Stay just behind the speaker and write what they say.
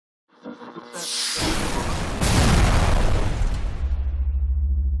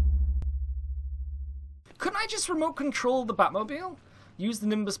Couldn't I just remote control the Batmobile? Use the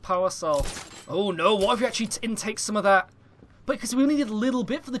Nimbus power cell. Oh no, what if we actually intake some of that? But because we only need a little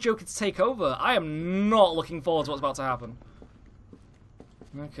bit for the Joker to take over. I am not looking forward to what's about to happen.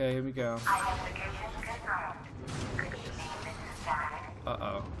 Okay, here we go.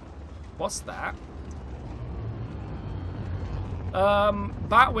 Uh-oh. What's that?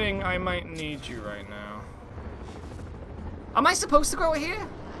 Batwing, I might need you right now. Am I supposed to go out here?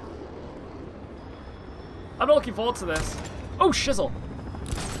 I'm not looking forward to this. Oh, shizzle.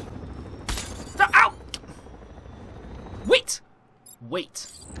 Ow! Wait! Wait.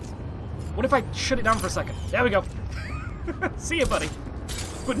 What if I shut it down for a second? There we go. See ya, buddy.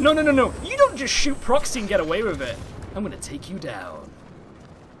 But no, no, no, no. You don't just shoot Proxy and get away with it. I'm gonna take you down.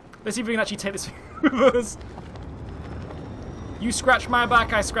 Let's see if we can actually take this with us. You scratch my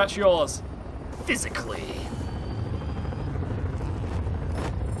back, I scratch yours. Physically.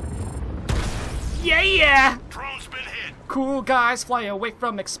 Yeah, yeah! Drone's been hit. Cool guys fly away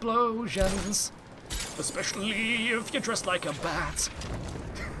from explosions. Especially if you're dressed like a bat.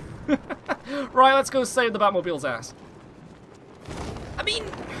 Right, let's go save the Batmobile's ass. I mean,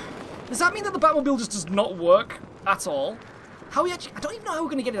 does that mean that the Batmobile just does not work at all? How we actually, I don't even know how we're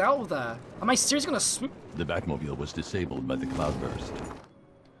going to get it out of there. Am I seriously going to swoop? The Batmobile was disabled by the cloudburst.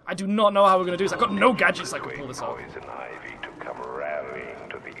 I do not know how we're going to do this. I've got no gadgets I can pull this off. Poison Ivy to come rallying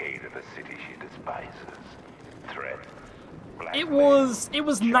to the aid of a city she despises. Threat. It was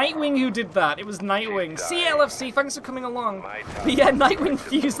Nightwing who did that. It was Nightwing. See LFC, thanks for coming along. But yeah, Nightwing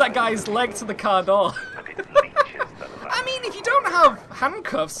fused that guy's leg to the car door. I mean, if you don't have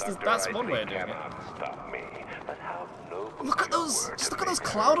handcuffs, that's one way of doing it. Look at those! Just look at those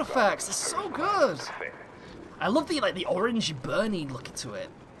cloud effects. They're so good. I love the the orangey, burny look to it.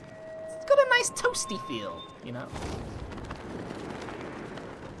 It's got a nice toasty feel, you know.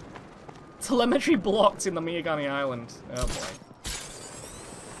 Telemetry blocked in the Miyagani Island. Oh boy.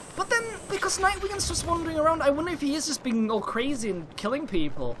 But then, because Nightwing's just wandering around, I wonder if he is just being all crazy and killing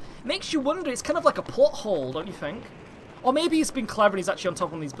people. It makes you wonder. It's kind of like a plot hole, don't you think? Or maybe he's been clever and he's actually on top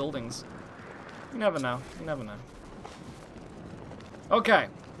of one of these buildings. You never know. You never know. Okay,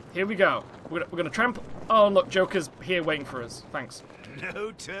 here we go. We're gonna trample. Oh look, Joker's here waiting for us. Thanks.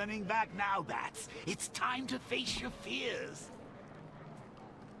 No turning back now, Bats. It's time to face your fears.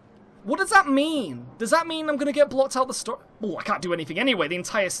 What does that mean? Does that mean I'm gonna get blocked out the store? Oh, I can't do anything anyway. The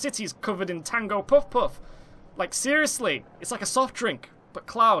entire city's covered in Tango Puff Puff. Like seriously, it's like a soft drink, but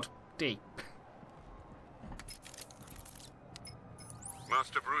cloud D.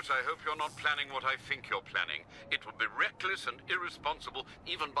 Master Bruce, I hope you're not planning what I think you're planning. It would be reckless and irresponsible,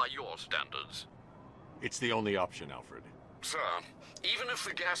 even by your standards. It's the only option, Alfred. Sir, even if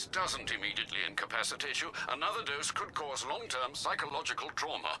the gas doesn't immediately incapacitate you, another dose could cause long-term psychological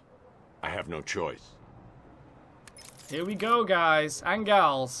trauma. I have no choice. Here we go, guys and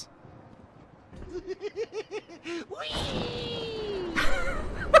gals.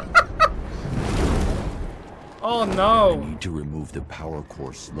 Oh no! I need to remove the power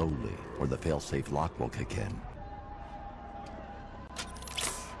core slowly, or the failsafe lock will kick in.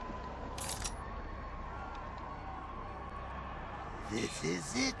 This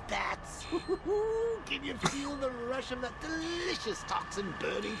is it, Bats. Can you feel the rush of that delicious toxin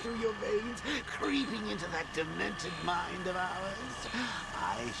burning through your veins, creeping into that demented mind of ours?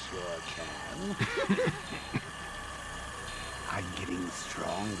 I sure can. I'm getting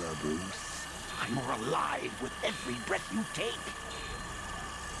stronger, Bruce. I'm more alive with every breath you take.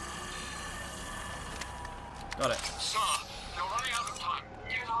 Got it. Sir, you're running out of time.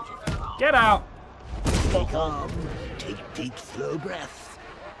 Get out of there now. Get out! Stay calm. Take deep, slow breaths.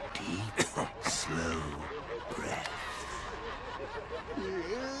 Deep, slow breaths.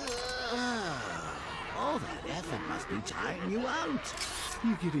 All that effort must be tiring you out.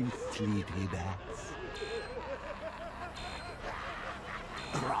 You're getting sleepy, Bats.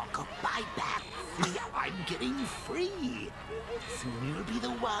 Rock-a-bye, Bats. See, I'm getting free. Soon you'll be the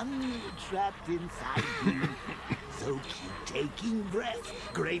one trapped inside you. So keep taking breaths,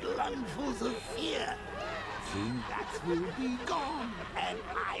 great lungfuls of fear. Soon Bats will be gone, and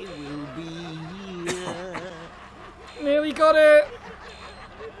I will be here. Nearly got it!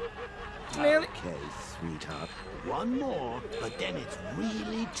 Nearly. Okay, sweetheart. One more, but then it's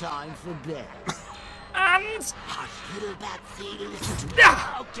really time for bed. And... Hush, little Batsy, listen to me.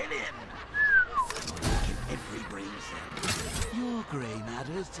 Ah! Now get in. Get every brain cell. Your grey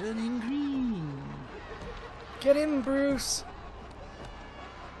matter's turning green. Get in, Bruce.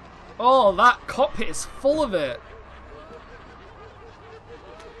 Oh, that cockpit is full of it.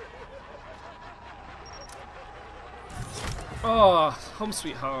 Oh, home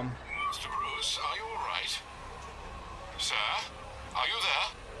sweet home. Mr. Bruce, are you all right? Sir, are you there?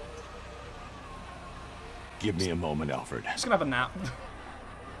 Give me a moment, Alfred. Just gonna have a nap.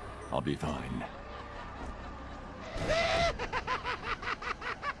 I'll be fine.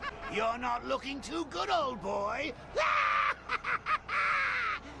 You're not looking too good, old boy.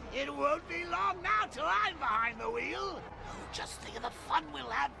 It won't be long now till I'm behind the wheel. Oh, just think of the fun we'll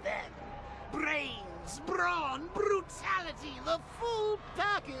have then. Brains, brawn, brutality, the full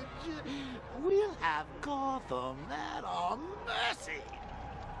package. We'll have Gotham at our mercy.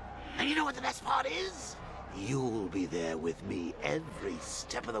 And you know what the best part is? You'll be there with me every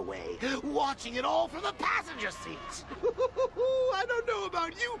step of the way, watching it all from the passenger seat. I don't know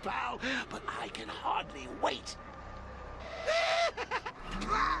about you, pal, but I can hardly wait.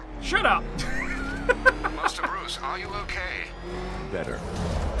 Shut up! Master Bruce, are you okay? Better.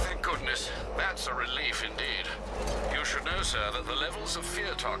 Thank goodness. That's a relief indeed. You should know, sir, that the levels of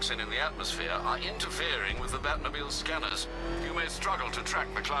fear toxin in the atmosphere are interfering with the Batmobile scanners. You may struggle to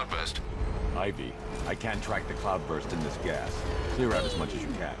track the cloudburst. Ivy, I can't track the cloudburst in this gas. Clear out as much as you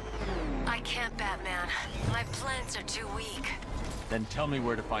can. I can't, Batman. My plants are too weak. Then tell me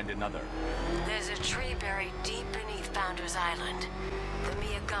where to find another. There's a tree buried deep beneath Founders Island. The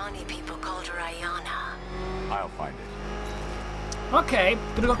Miyagani people called her Ayana. I'll find it. Okay,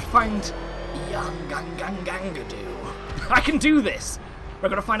 gonna go to find Yangangangangadu. I can do this! We're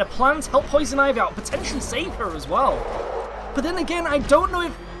gonna find a plant, help Poison Ivy out, potentially save her as well. But then again, I don't know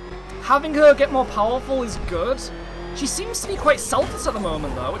if having her get more powerful is good. She seems to be quite selfless at the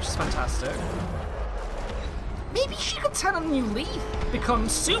moment though, which is fantastic. Maybe she could turn a new leaf, become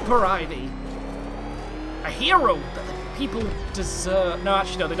Super Ivy. A hero that the people deserve. No,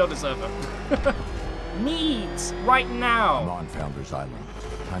 actually no, they don't deserve her. Needs, right I'm now. on Founders Island.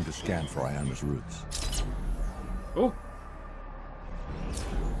 Time to scan for Ayana's roots. Ooh.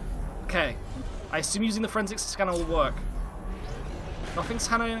 Okay. I assume using the forensic scanner will work. Nothing's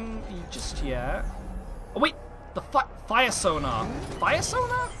happening just yet. Oh wait! The fire sonar. Fire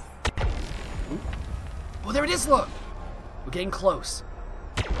sonar? Ooh. Oh, there it is, look! We're getting close.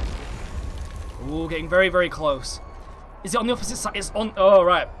 Ooh, getting very, very close. Is it on the opposite side? It's on... Oh,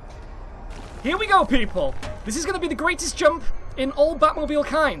 right. Here we go, people! This is going to be the greatest jump in all Batmobile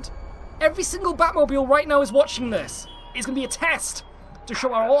kind. Every single Batmobile right now is watching this. It's going to be a test to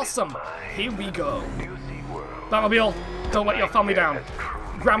show how awesome. Here we go. Batmobile, don't let your family down.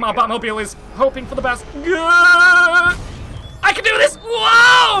 Grandma Batmobile is hoping for the best. I can do this!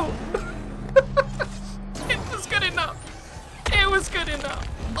 Whoa! It was good enough. It was good enough.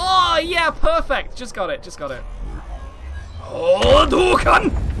 Oh, yeah, perfect. Just got it, just got it. Oh,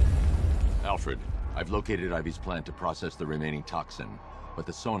 Dukan! Alfred, I've located Ivy's plant to process the remaining toxin, but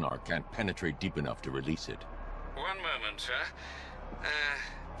the sonar can't penetrate deep enough to release it. One moment, sir.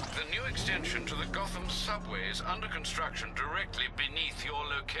 The new extension to the Gotham subway is under construction directly beneath your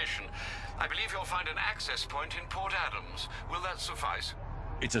location. I believe you'll find an access point in Port Adams. Will that suffice?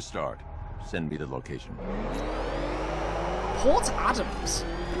 It's a start. Send me the location. Port Adams?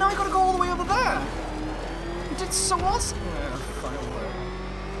 But now I gotta go all the way over there. You did so awesome.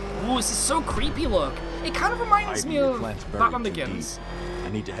 Ooh, this is so creepy, look. It kind of reminds me of Batman Begins. I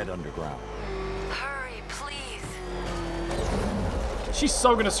need to head underground. Hurry, please. She's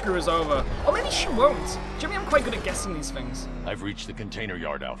so gonna screw us over. Or maybe she won't. Jimmy, I'm quite good at guessing these things. I've reached the container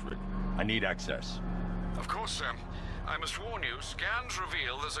yard, Alfred. I need access. Of course, sir. I must warn you, scans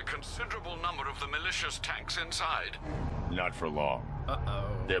reveal there's a considerable number of the malicious tanks inside. Not for long. Uh-oh.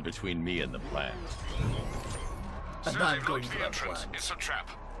 They're between me and the plant. And Sir, I'm they've going locked for the that entrance. plant. It's a trap.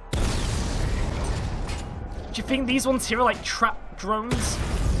 Do you think these ones here are like trap drones?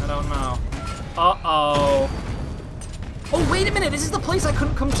 I don't know. Uh-oh. Oh, wait a minute. This is the place I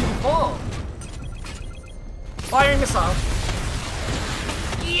couldn't come to before. Firing missile.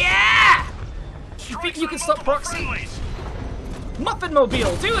 Yeah! You think you can stop Proxy? Muffin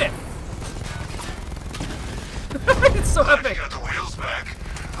Mobile, do it! It's so epic. Got the wheels back.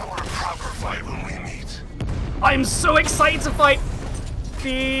 I want a proper fight when we meet. I'm so excited to fight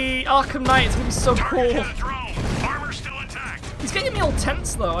the Arkham Knight. It's gonna be so cool. Armor still intact. He's getting me all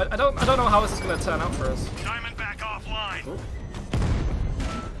tense though. I don't know how this is gonna turn out for us. Diamond back offline. Ooh.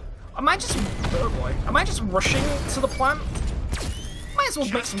 Am I just rushing to the plant? Might as well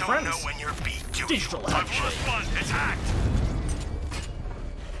make some friends. Know when you're beat, do Digital I've handshake. lost one. It's hacked.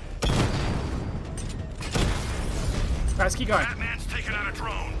 Alright, let's keep going. Batman's taken out a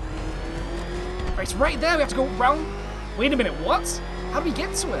drone. Alright, it's right there. We have to go round. Wait a minute. What? How do we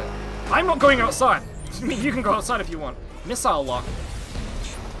get to it? I'm not going outside. I mean, you can go outside if you want. Missile lock.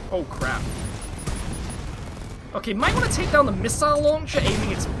 Oh crap. Okay, might want to take down the missile launcher,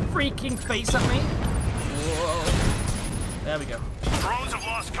 aiming its freaking face at me. Whoa. There we go. Drones have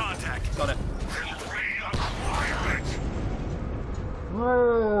lost contact. Got it.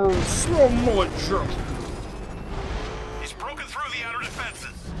 Oh, slow more jerk. He's broken through the outer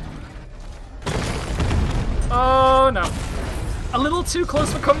defenses. Oh no. A little too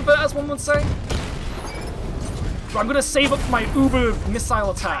close for comfort, as one would say. So I'm gonna save up for my uber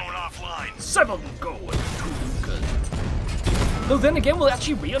missile attack. Drone offline. 7 going too good. Though then again, will it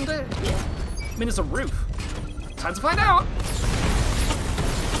actually be under? Yeah. I mean, it's a roof. Time to find out.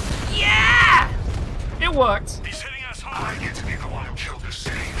 Yeah! It worked. He's hitting us hard. I get to be the one who killed the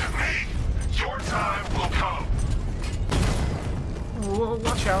city. Me. Your time will come. Whoa,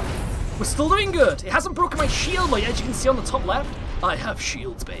 watch out. We're still doing good. It hasn't broken my shield, but as you can see on the top left, I have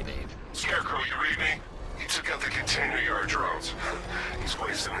shields, baby. Scarecrow, you read me? He took out the container yard drones. He's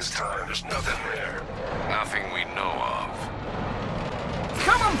wasting his time. There's nothing there. Nothing we know of.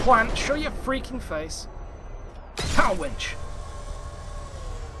 Come on, Plant. Show your freaking face. Power winch.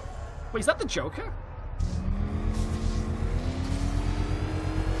 Wait, is that the Joker?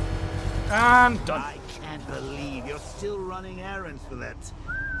 And done. I can't believe you're still running errands for that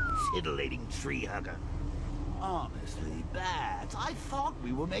titillating tree hugger. Honestly, Bat, I thought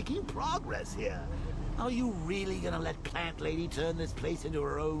we were making progress here. Are you really gonna let Plant Lady turn this place into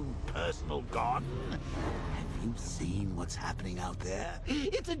her own personal garden? Have you seen what's happening out there?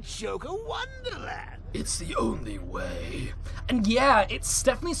 It's a Joker wonderland. It's the only way. And yeah, it's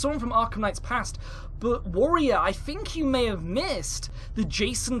definitely someone from Arkham Knight's past. But Warrior, I think you may have missed the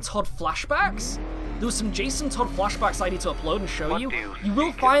Jason Todd flashbacks. There was some Jason Todd flashbacks I need to upload and show you. You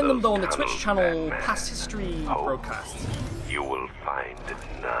will find them though on the Twitch channel Past History broadcasts. You will find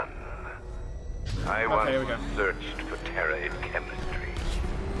none. I here we once go. searched for terror in chemistry.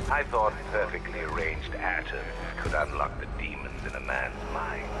 I thought perfectly arranged atoms could unlock the demons in a man's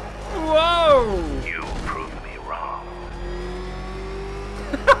mind. Whoa! You proved me wrong.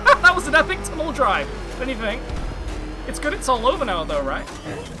 That was an epic tunnel drive, if anything. It's good it's all over now though, right?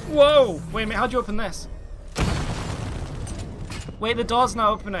 Whoa! Wait a minute, how'd you open this? Wait, the door's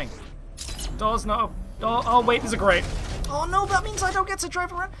not opening. Door's not op- oh wait, there's a grate. Oh no, that means I don't get to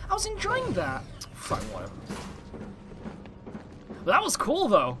drive around. I was enjoying that. Fine, whatever. That was cool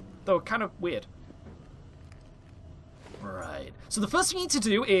though. Though kind of weird. Right. So the first thing you need to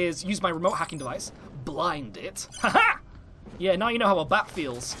do is use my remote hacking device. Blind it. Haha! Yeah, now you know how a bat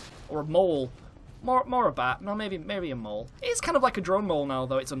feels. Or a mole. More a bat. No, maybe a mole. It's kind of like a drone mole now,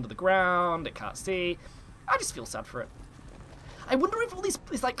 though. It's under the ground. It can't see. I just feel sad for it. I wonder if all these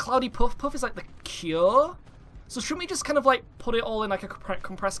like cloudy puff is like the cure. So shouldn't we just kind of like put it all in like a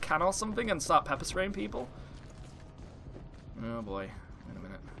compressed can or something and start pepper spraying people? Oh boy. Wait a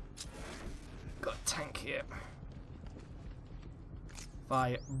minute. Got a tank here.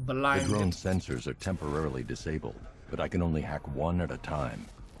 By blind. The drone sensors are temporarily disabled, but I can only hack one at a time.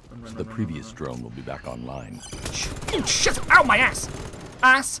 So the previous drone will be back online. Oh, shit! Ow, my ass!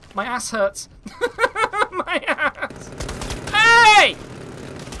 Ass! My ass hurts. My ass! Hey!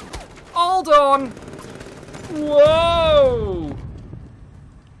 Hold on! Whoa!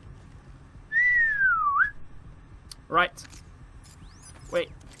 Right. Wait.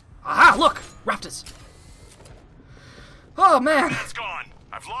 Aha! Look! Raptors! Oh, man! That's gone.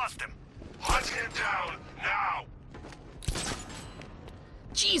 I've lost him. Hunt him down now.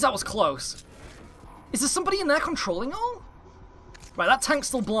 Jeez, that was close. Is there somebody in there controlling all? Right, that tank's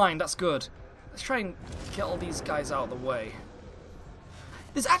still blind. That's good. Let's try and get all these guys out of the way.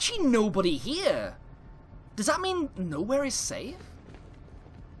 There's actually nobody here. Does that mean nowhere is safe?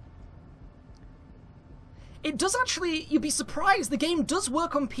 It does actually, you'd be surprised, the game does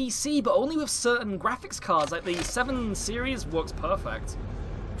work on PC, but only with certain graphics cards, like the 7 series works perfect.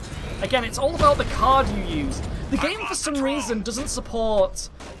 Again, it's all about the card you use. The game, for some reason, doesn't support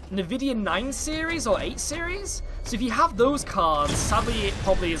NVIDIA 9 series or 8 series, so if you have those cards, sadly it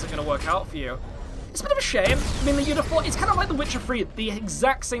probably isn't going to work out for you. It's a bit of a shame. I mean, you'd have thought, it's kind of like The Witcher 3. The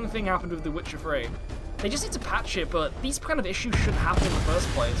exact same thing happened with The Witcher 3. They just need to patch it, but these kind of issues shouldn't happen in the first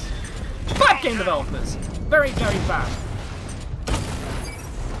place. Bad game developers! Very, very bad.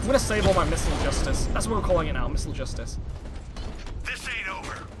 I'm gonna save all my missile justice. That's what we're calling it now, missile justice. This ain't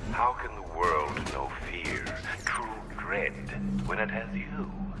over. How can the world know fear, true dread, when it has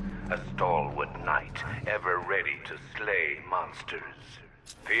you? A stalwart knight, ever ready to slay monsters.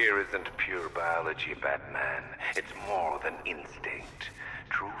 Fear isn't pure biology, Batman. It's more than instinct.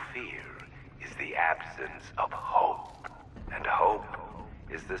 True fear is the absence of hope. And hope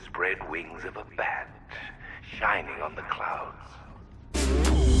is the spread wings of a bat, shining on the clouds.